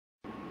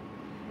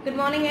Good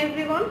morning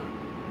everyone.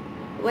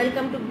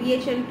 Welcome to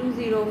IHM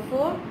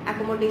 204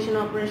 Accommodation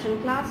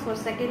Operation class for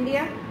second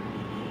year.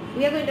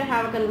 We are going to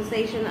have a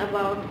conversation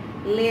about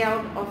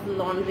layout of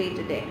laundry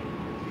today.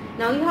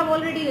 Now you have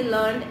already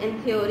learned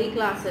in theory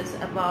classes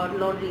about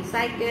laundry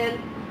cycle,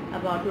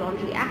 about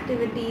laundry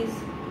activities,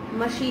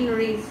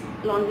 machineries,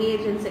 laundry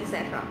agents,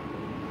 etc.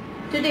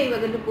 Today we are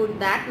going to put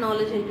that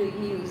knowledge into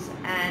use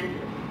and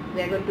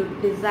we are going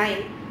to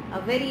design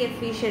a very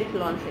efficient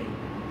laundry.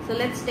 So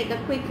let's take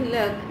a quick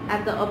look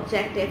at the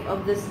objective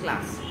of this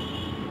class.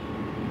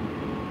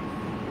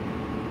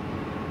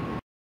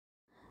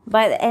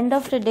 By the end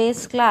of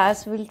today's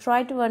class, we'll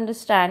try to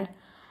understand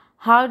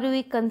how do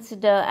we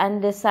consider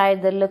and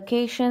decide the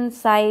location,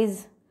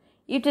 size,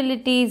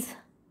 utilities,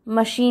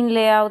 machine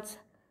layouts,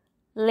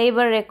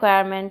 labor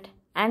requirement,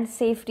 and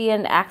safety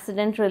and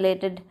accident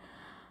related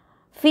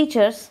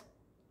features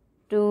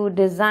to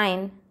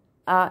design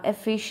an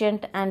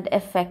efficient and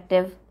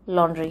effective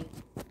laundry.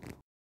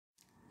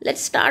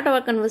 Let's start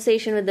our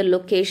conversation with the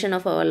location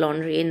of our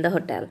laundry in the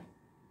hotel.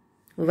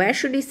 Where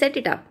should we set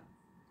it up?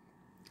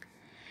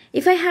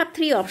 If I have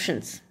three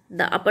options,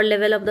 the upper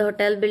level of the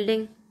hotel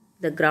building,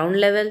 the ground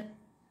level,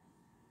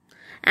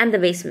 and the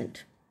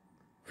basement,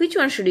 which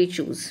one should we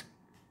choose?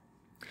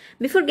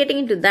 Before getting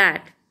into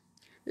that,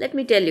 let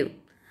me tell you,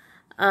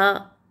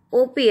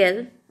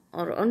 OPL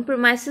or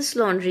on-premises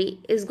laundry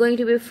is going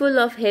to be full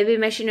of heavy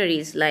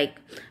machineries like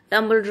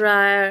tumble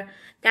dryer,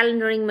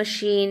 calendaring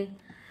machine,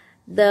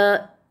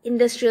 the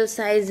industrial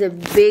size a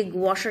big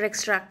washer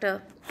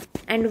extractor,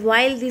 and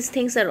while these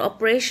things are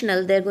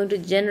operational, they're going to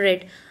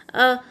generate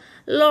a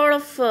lot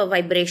of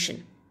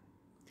vibration.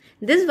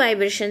 This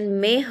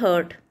vibration may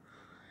hurt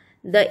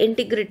the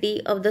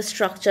integrity of the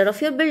structure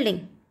of your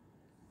building.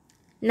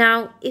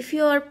 Now, if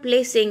you are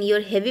placing your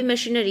heavy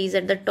machineries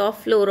at the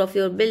top floor of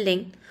your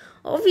building,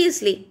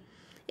 obviously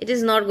it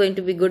is not going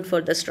to be good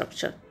for the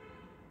structure.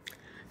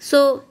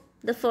 So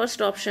the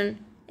first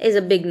option is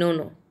a big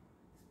no-no.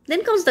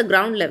 Then comes the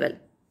ground level.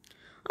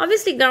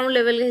 Obviously, ground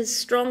level is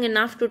strong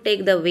enough to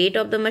take the weight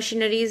of the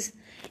machineries.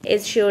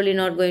 It's surely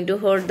not going to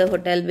hurt the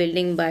hotel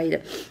building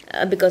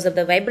because of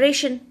the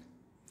vibration.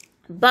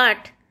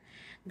 But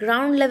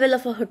ground level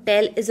of a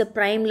hotel is a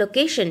prime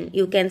location.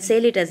 You can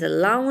sell it as a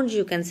lounge,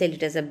 you can sell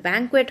it as a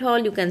banquet hall,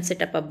 you can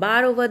set up a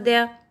bar over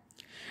there.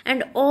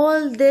 And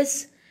all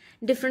this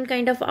different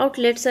kind of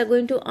outlets are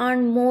going to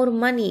earn more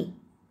money.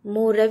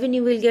 More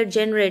revenue will get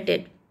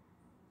generated.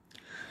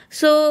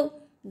 So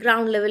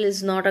ground level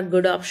is not a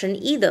good option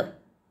either.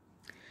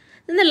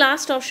 Then the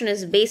last option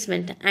is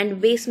basement,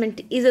 and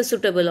basement is a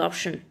suitable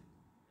option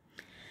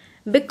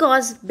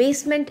because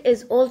basement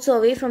is also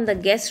away from the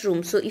guest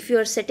room. So if you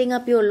are setting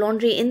up your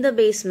laundry in the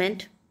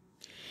basement,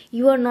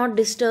 you are not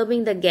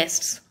disturbing the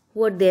guests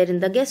who are there in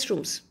the guest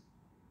rooms.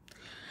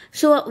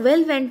 So a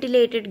well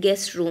ventilated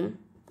guest room,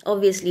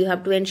 obviously you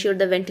have to ensure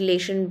the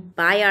ventilation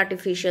by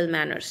artificial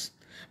manners,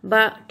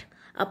 but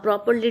a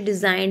properly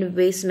designed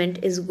basement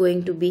is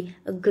going to be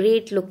a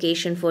great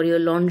location for your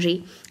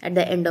laundry at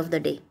the end of the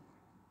day.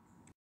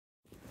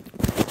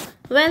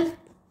 Well,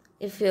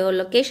 if your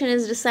location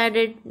is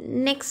decided,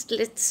 next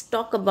let's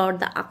talk about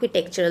the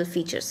architectural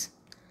features.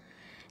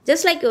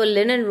 Just like your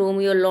linen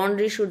room, your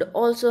laundry should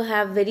also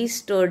have very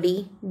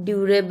sturdy,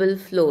 durable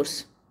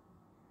floors.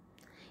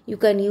 You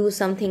can use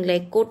something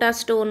like Kota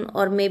stone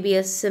or maybe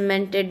a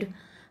cemented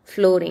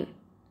flooring.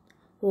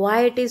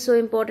 Why it is so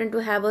important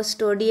to have a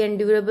sturdy and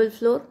durable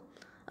floor?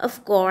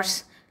 Of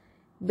course,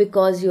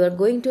 because you are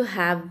going to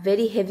have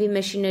very heavy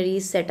machinery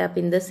set up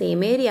in the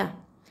same area.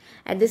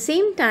 At the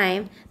same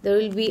time, there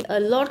will be a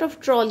lot of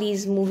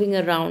trolleys moving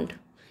around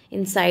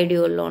inside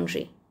your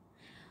laundry,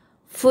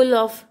 full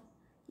of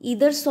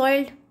either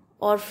soiled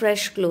or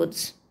fresh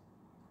clothes.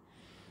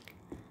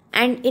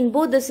 And in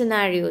both the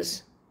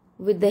scenarios,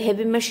 with the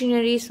heavy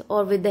machineries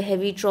or with the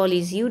heavy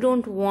trolleys, you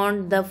don't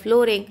want the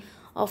flooring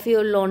of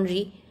your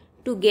laundry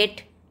to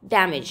get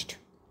damaged.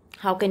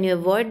 How can you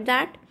avoid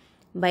that?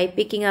 By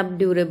picking up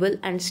durable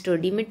and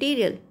sturdy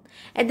material.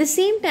 At the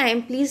same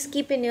time, please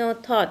keep in your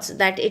thoughts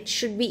that it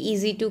should be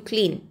easy to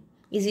clean,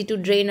 easy to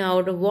drain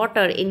out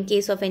water in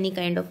case of any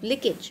kind of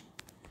leakage.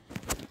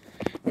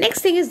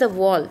 Next thing is the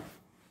wall.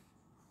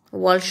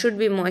 Walls should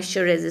be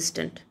moisture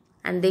resistant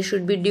and they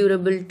should be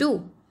durable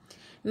too.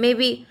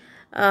 Maybe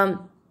a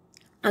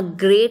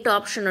great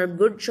option or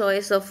good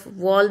choice of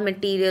wall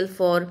material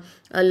for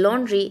a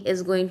laundry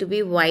is going to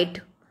be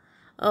white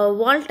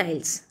wall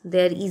tiles.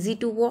 They are easy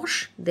to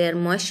wash, they are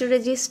moisture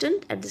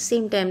resistant, at the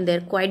same time they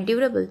are quite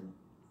durable.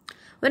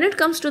 When it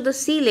comes to the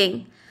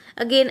ceiling,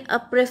 again a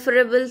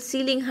preferable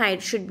ceiling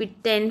height should be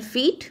 10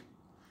 feet.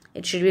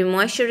 It should be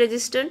moisture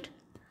resistant.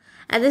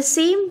 At the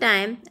same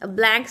time, a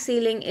blank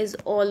ceiling is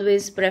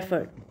always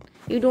preferred.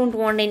 You don't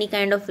want any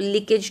kind of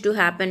leakage to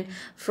happen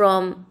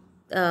from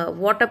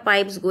water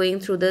pipes going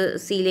through the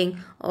ceiling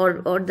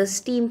or the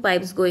steam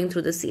pipes going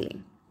through the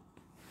ceiling.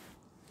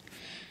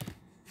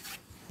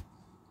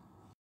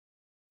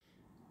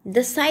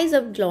 The size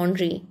of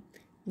laundry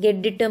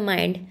get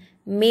determined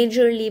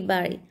majorly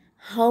by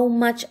how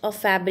much of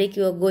fabric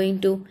you are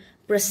going to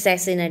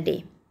process in a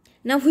day.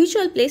 Now, which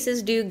all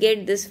places do you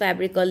get this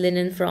fabric or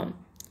linen from?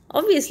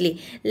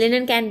 Obviously,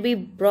 linen can be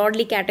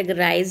broadly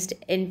categorized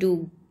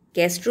into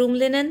guest room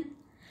linen,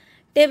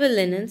 table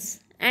linens,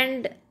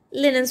 and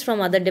linens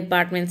from other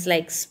departments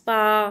like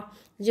spa,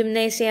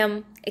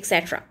 gymnasium,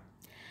 etc.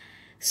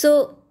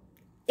 So,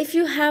 if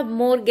you have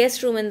more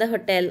guest room in the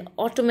hotel,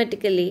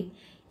 automatically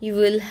you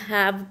will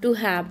have to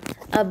have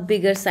a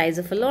bigger size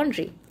of a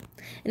laundry.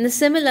 In a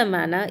similar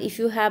manner, if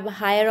you have a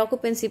higher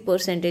occupancy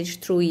percentage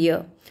through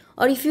year,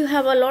 or if you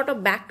have a lot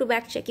of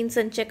back-to-back check-ins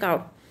and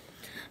check-out,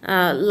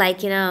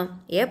 like in a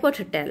airport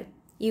hotel,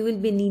 you will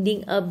be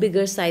needing a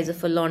bigger size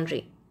of a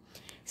laundry.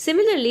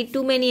 Similarly,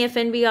 too many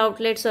F&B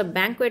outlets or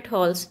banquet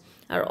halls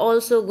are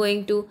also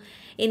going to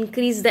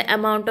increase the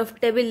amount of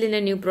table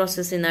linen you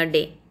process in a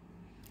day.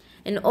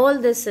 In all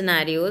these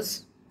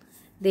scenarios,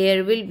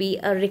 there will be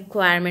a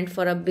requirement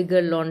for a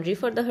bigger laundry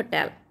for the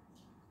hotel.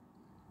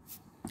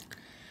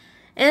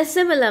 In a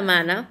similar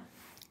manner,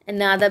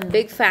 another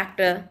big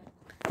factor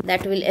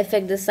that will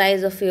affect the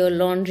size of your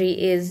laundry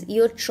is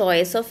your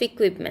choice of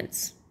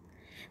equipments.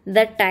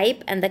 The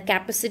type and the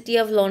capacity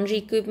of laundry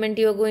equipment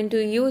you are going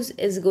to use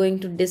is going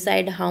to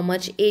decide how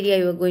much area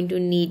you are going to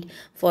need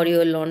for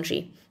your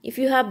laundry. If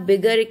you have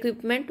bigger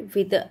equipment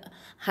with a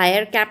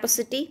higher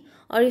capacity,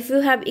 or if you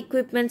have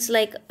equipments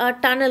like a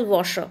tunnel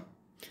washer,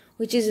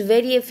 which is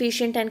very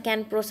efficient and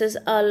can process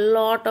a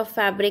lot of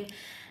fabric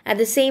at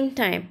the same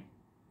time,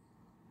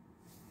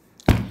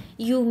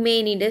 you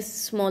may need a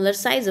smaller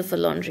size of a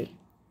laundry.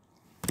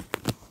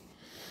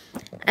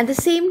 At the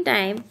same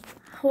time,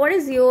 what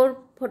is your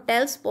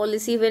hotel's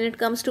policy when it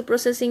comes to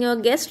processing your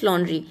guest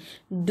laundry?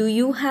 Do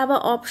you have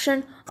an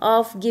option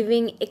of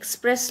giving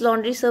express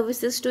laundry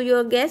services to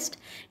your guest?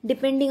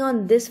 Depending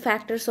on these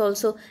factors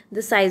also,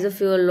 the size of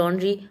your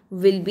laundry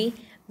will be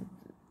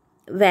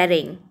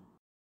varying.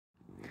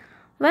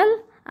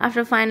 Well,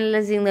 after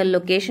finalizing the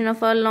location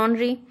of our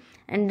laundry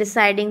and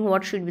deciding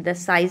what should be the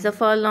size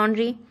of our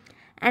laundry,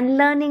 and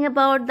learning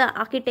about the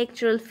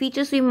architectural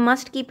features we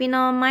must keep in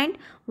our mind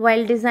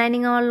while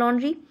designing our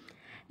laundry,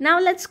 now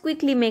let's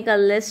quickly make a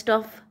list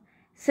of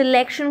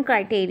selection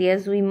criteria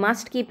we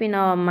must keep in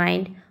our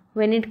mind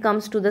when it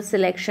comes to the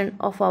selection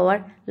of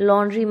our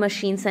laundry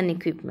machines and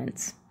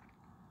equipments.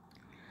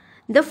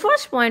 The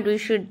first point we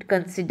should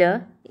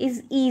consider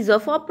is ease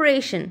of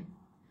operation.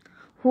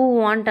 Who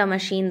want a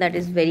machine that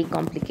is very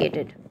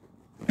complicated?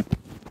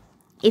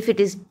 If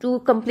it is too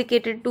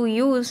complicated to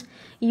use,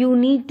 you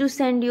need to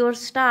send your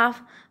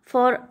staff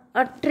for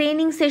a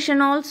training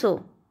session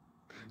also.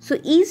 So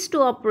ease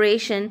to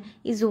operation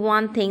is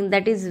one thing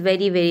that is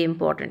very, very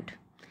important.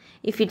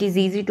 If it is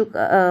easy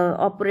to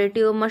operate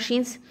your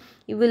machines,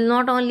 you will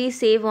not only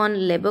save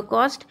on labor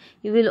cost,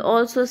 you will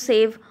also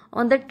save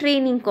on the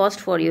training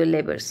cost for your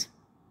laborers.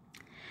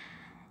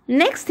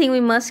 Next thing we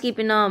must keep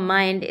in our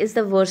mind is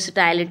the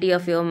versatility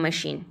of your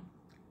machine.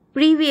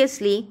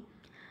 Previously,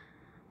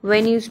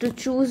 when you used to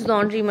choose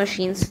laundry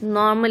machines,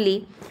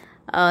 normally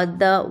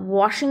the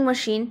washing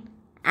machine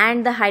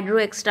and the hydro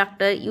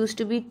extractor used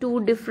to be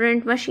two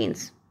different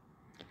machines.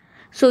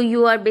 So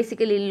you are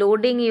basically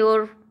loading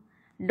your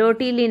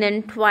dirty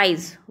linen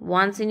twice,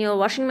 once in your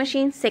washing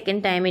machine,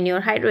 second time in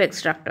your hydro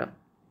extractor,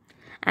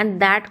 and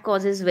that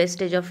causes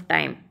wastage of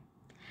time.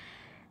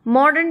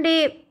 Modern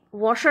day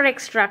washer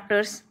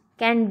extractors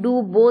can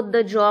do both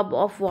the job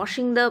of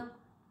washing the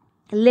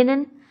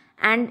linen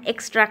and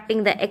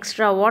extracting the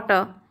extra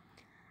water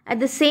at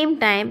the same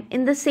time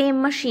in the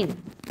same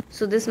machine.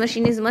 So this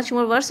machine is much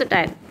more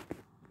versatile.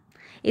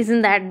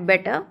 Isn't that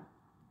better?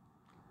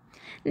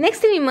 Next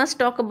thing we must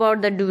talk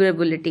about the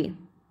durability.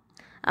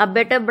 A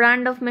better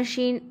brand of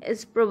machine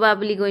is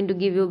probably going to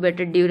give you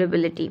better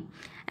durability.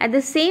 At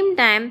the same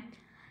time,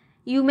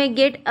 you may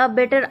get a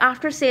better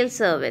after sales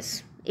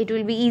service. It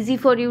will be easy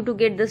for you to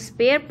get the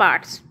spare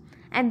parts,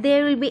 and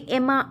there will be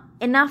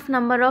enough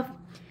number of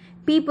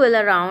people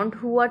around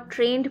who are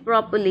trained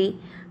properly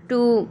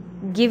to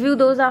give you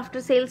those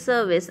after sales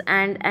service,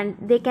 and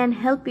they can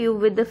help you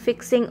with the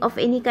fixing of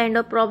any kind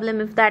of problem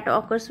if that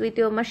occurs with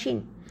your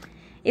machine.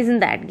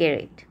 Isn't that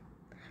great?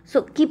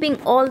 So keeping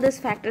all these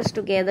factors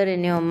together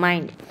in your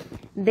mind,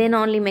 then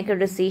only make a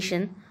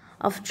decision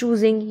of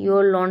choosing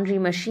your laundry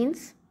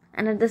machines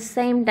and at the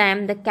same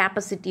time the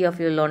capacity of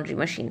your laundry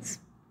machines.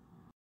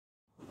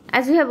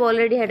 As we have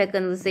already had a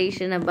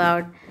conversation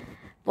about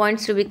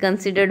points to be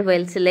considered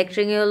while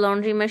selecting your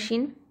laundry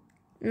machine,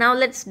 now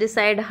let's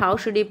decide how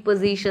should you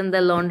position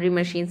the laundry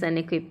machines and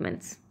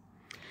equipments.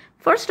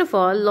 First of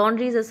all,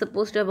 laundries are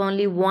supposed to have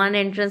only one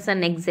entrance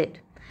and exit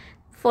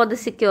for the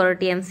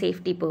security and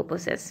safety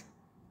purposes.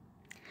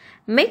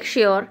 Make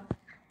sure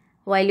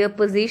while you're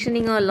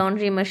positioning your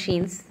laundry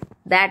machines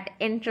that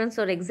entrance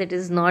or exit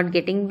is not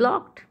getting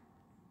blocked.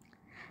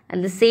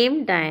 At the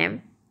same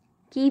time,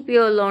 keep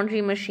your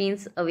laundry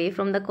machines away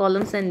from the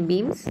columns and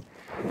beams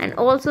and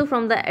also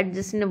from the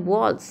adjacent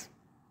walls,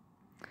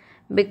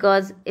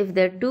 because if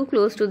they're too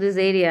close to these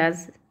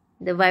areas,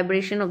 the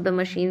vibration of the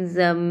machines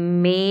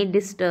may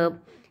disturb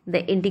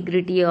the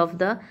integrity of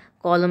the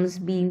columns,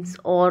 beams,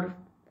 or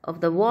of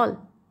the wall.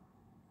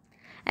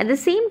 At the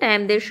same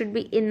time, there should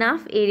be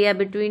enough area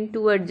between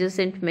two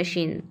adjacent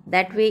machines.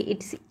 That way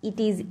it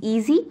is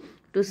easy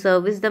to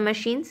service the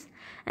machines,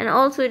 and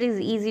also it is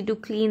easy to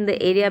clean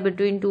the area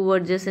between two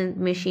adjacent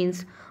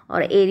machines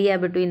or area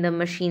between the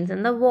machines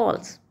and the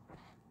walls.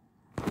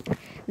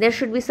 There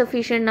should be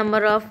sufficient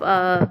number of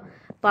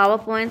power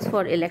points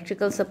for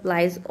electrical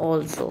supplies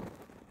also.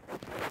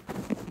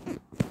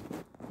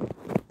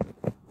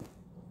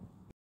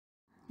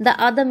 The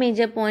other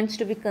major points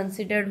to be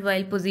considered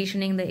while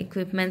positioning the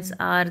equipments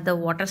are the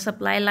water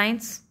supply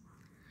lines,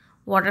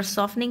 water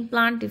softening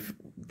plant. If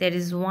there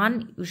is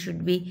one, you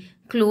should be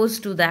close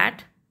to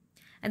that.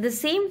 At the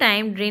same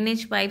time,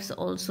 drainage pipes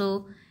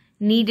also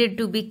needed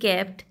to be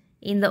kept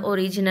in the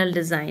original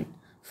design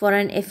for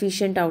an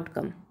efficient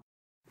outcome.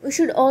 We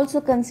should also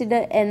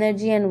consider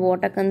energy and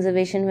water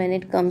conservation when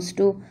it comes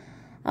to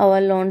our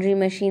laundry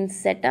machine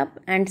setup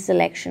and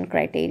selection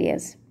criteria.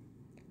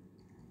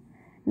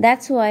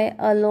 That's why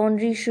a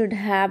laundry should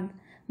have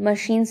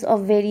machines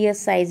of various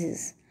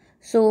sizes.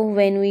 So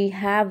when we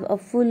have a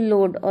full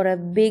load or a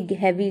big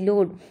heavy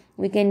load,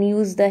 we can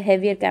use the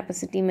heavier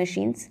capacity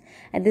machines.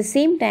 At the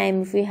same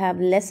time, if we have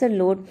lesser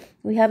load,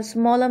 we have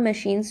smaller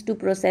machines to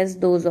process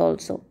those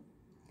also.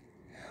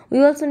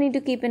 We also need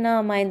to keep in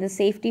our mind the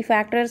safety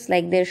factors,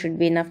 like there should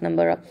be enough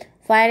number of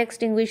fire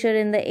extinguisher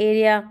in the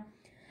area.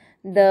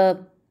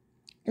 The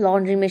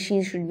laundry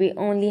machine should be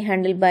only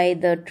handled by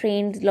the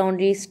trained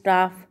laundry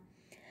staff.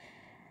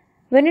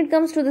 When it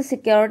comes to the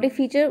security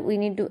feature, we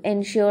need to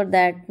ensure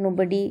that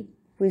nobody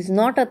who is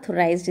not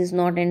authorized is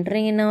not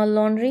entering in our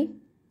laundry.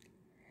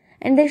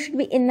 And there should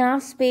be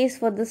enough space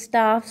for the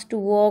staffs to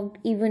work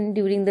even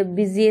during the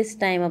busiest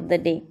time of the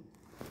day.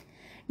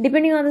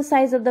 Depending on the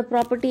size of the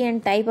property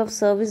and type of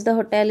service the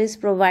hotel is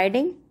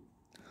providing,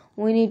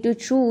 we need to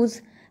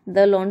choose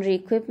the laundry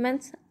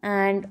equipments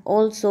and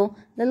also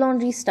the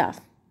laundry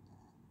staff.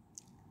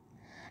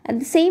 At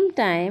the same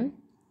time,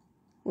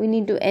 we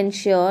need to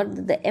ensure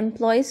that the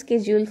employee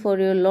schedule for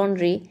your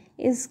laundry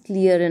is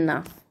clear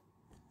enough.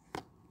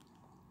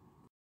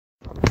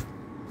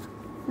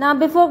 Now,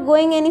 before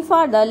going any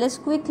further, let's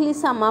quickly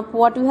sum up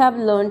what we have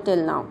learned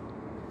till now.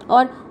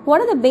 Or what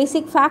are the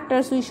basic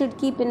factors we should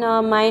keep in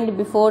our mind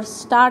before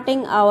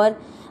starting our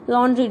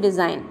laundry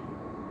design?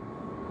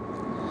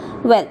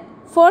 Well,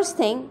 first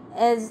thing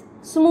is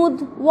smooth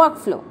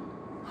workflow.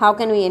 How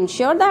can we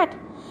ensure that?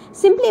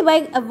 Simply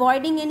by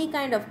avoiding any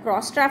kind of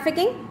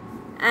cross-trafficking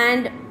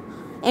and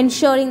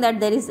ensuring that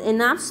there is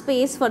enough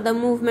space for the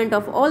movement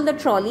of all the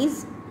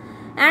trolleys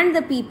and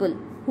the people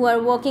who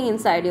are working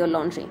inside your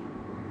laundry.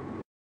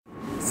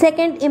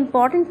 Second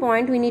important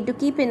point we need to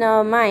keep in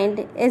our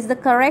mind is the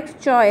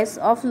correct choice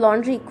of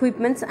laundry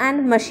equipments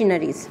and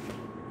machineries.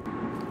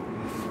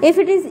 If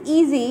it is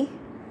easy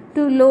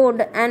to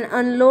load and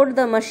unload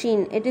the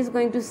machine, it is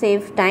going to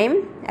save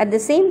time, at the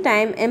same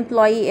time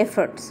employee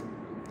efforts.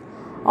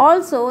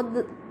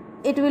 Also,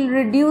 it will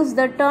reduce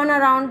the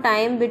turnaround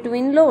time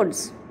between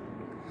loads.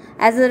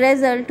 As a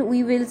result,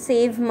 we will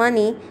save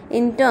money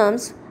in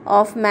terms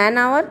of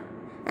man-hour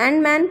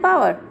and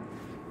manpower.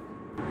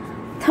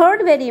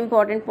 Third very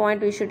important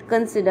point we should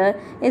consider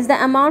is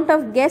the amount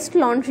of guest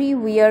laundry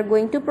we are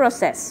going to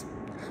process.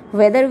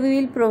 Whether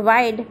we will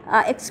provide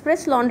an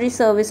express laundry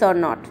service or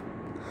not.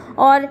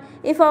 Or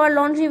if our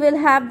laundry will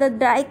have the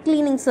dry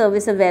cleaning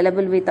service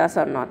available with us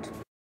or not.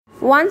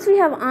 Once we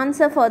have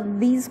answer for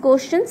these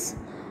questions,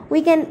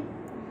 we can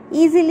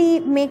easily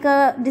make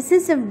a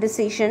decisive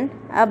decision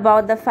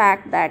about the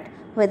fact that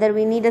whether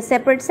we need a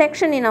separate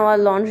section in our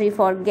laundry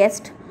for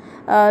guest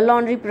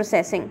laundry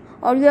processing,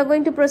 or we are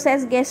going to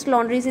process guest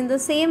laundries in the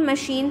same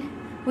machine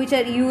which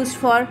are used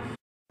for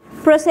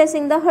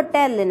processing the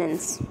hotel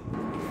linens.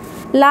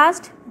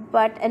 Last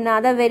but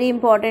another very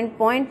important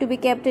point to be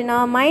kept in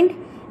our mind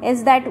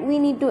is that we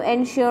need to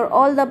ensure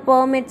all the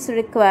permits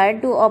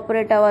required to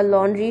operate our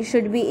laundry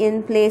should be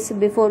in place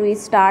before we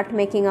start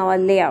making our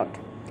layout.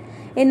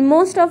 In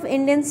most of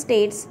Indian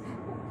states,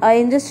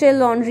 industrial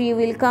laundry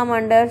will come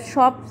under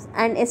Shops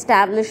and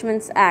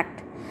Establishments Act.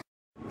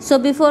 So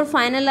before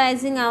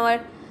finalizing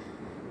our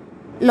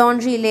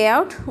laundry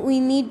layout, we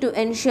need to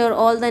ensure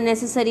all the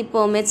necessary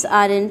permits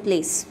are in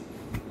place.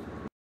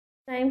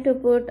 Time to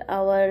put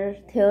our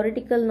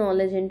theoretical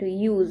knowledge into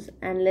use,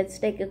 and let's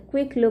take a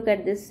quick look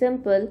at this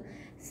simple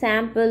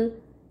sample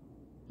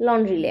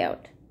laundry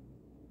layout.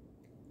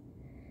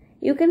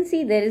 You can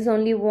see there is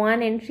only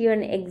one entry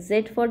and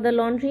exit for the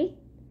laundry.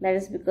 That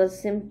is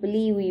because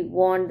simply we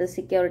want the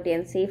security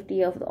and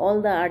safety of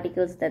all the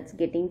articles that's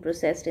getting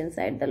processed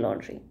inside the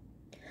laundry.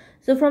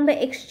 So from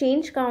the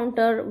exchange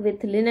counter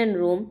with linen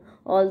room,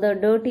 all the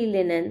dirty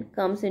linen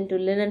comes into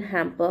linen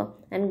hamper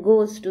and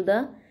goes to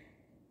the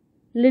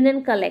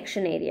linen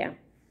collection area,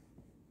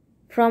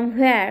 from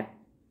where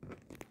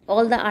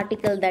all the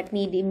articles that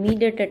need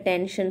immediate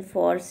attention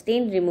for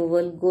stain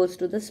removal goes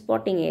to the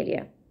spotting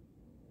area.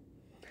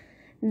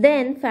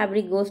 Then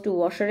fabric goes to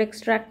washer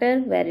extractor,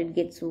 where it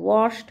gets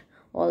washed,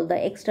 all the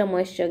extra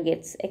moisture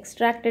gets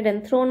extracted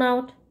and thrown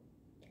out,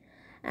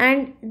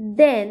 and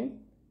then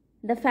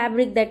the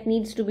fabric that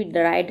needs to be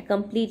dried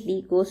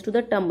completely goes to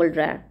the tumble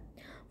dryer.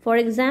 For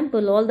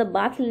example, all the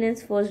bath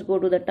linens first go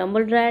to the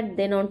tumble dryer,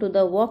 then onto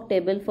the work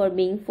table for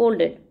being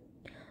folded.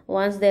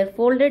 Once they are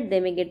folded, they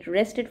may get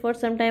rested for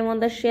some time on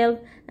the shelf,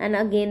 and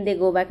again they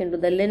go back into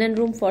the linen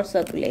room for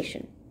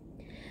circulation.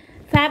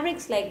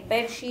 Fabrics like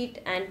bed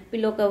sheet and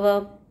pillow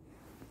cover,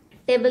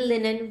 table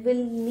linen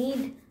will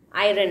need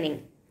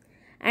ironing,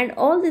 and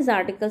all these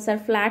articles are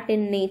flat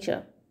in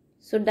nature.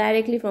 So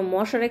directly from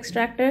washer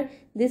extractor,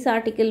 this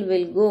article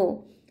will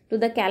go to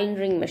the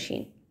calendaring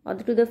machine or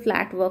to the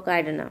flat work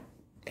ironer.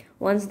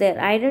 Once they are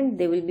ironed,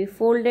 they will be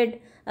folded,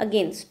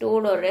 again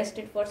stored or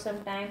rested for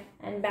some time,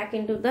 and back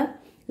into the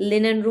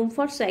linen room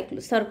for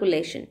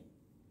circulation.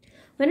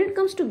 When it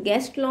comes to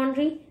guest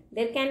laundry,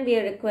 there can be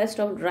a request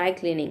of dry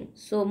cleaning.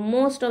 So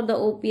most of the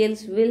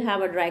OPLs will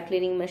have a dry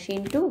cleaning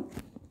machine too.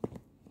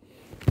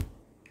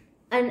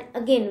 And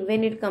again,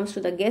 when it comes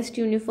to the guest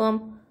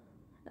uniform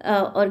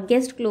or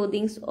guest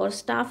clothing or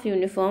staff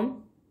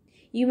uniform,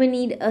 you may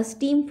need a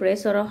steam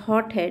press or a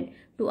hot head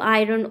to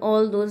iron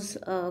all those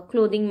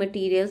clothing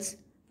materials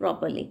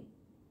properly.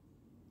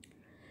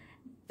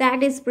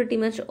 That is pretty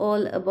much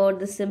all about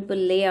the simple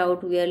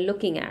layout we are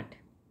looking at.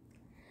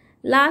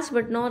 Last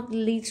but not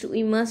least,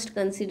 we must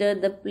consider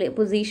the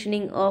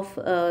positioning of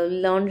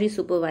laundry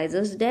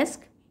supervisor's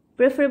desk.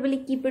 Preferably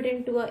keep it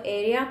into an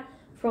area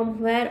from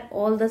where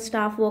all the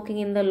staff working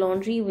in the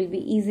laundry will be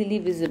easily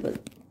visible.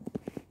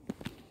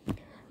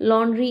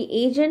 Laundry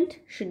agent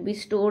should be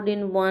stored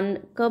in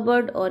one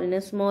cupboard or in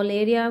a small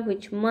area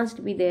which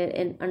must be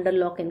there under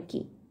lock and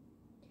key.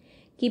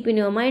 Keep in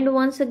your mind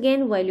once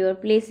again, while you are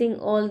placing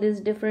all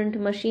these different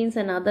machines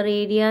and other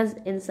areas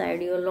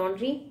inside your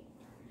laundry,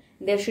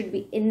 there should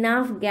be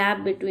enough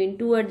gap between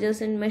two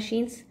adjacent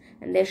machines,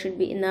 and there should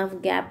be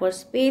enough gap or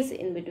space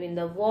in between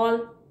the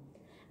wall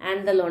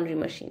and the laundry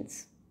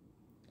machines.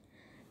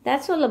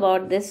 That's all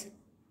about this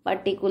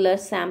particular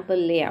sample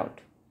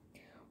layout.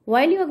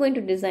 While you are going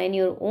to design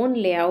your own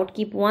layout,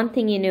 keep one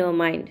thing in your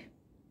mind.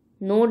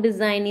 No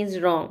design is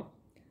wrong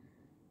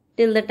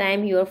till the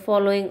time you are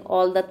following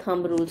all the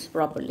thumb rules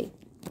properly.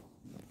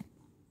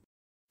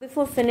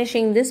 Before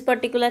finishing this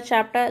particular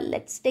chapter,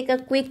 let's take a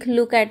quick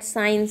look at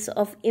signs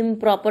of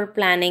improper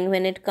planning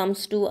when it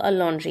comes to a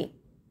laundry.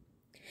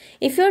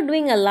 If you're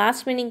doing a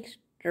last minute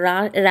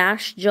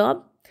rash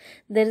job,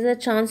 there is a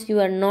chance you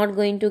are not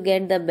going to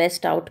get the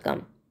best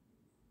outcome.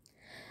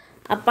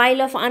 A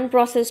pile of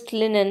unprocessed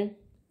linen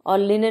or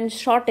linen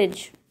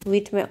shortage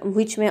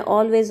which may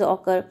always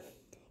occur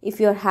if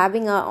you're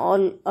having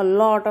a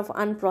lot of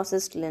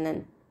unprocessed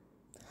linen,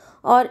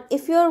 or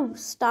if your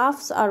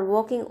staffs are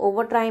working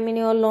overtime in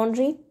your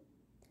laundry,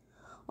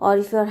 or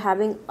if you're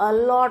having a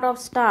lot of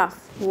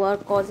staff who are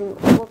causing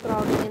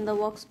overcrowding in the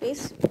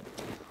workspace.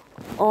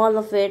 All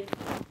of it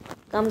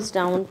comes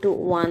down to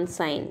one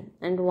sign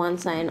and one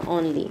sign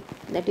only,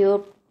 that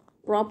your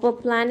proper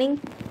planning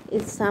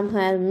is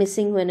somewhere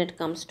missing when it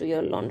comes to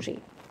your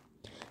laundry.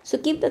 So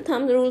keep the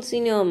thumb rules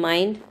in your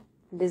mind,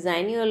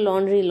 design your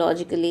laundry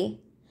logically,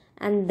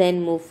 and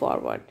then move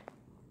forward.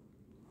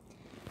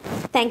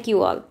 Thank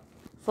you all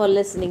for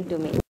listening to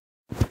me.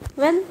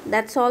 Well,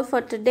 that's all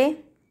for today.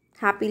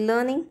 Happy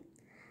learning,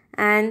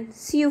 and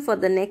see you for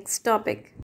the next topic.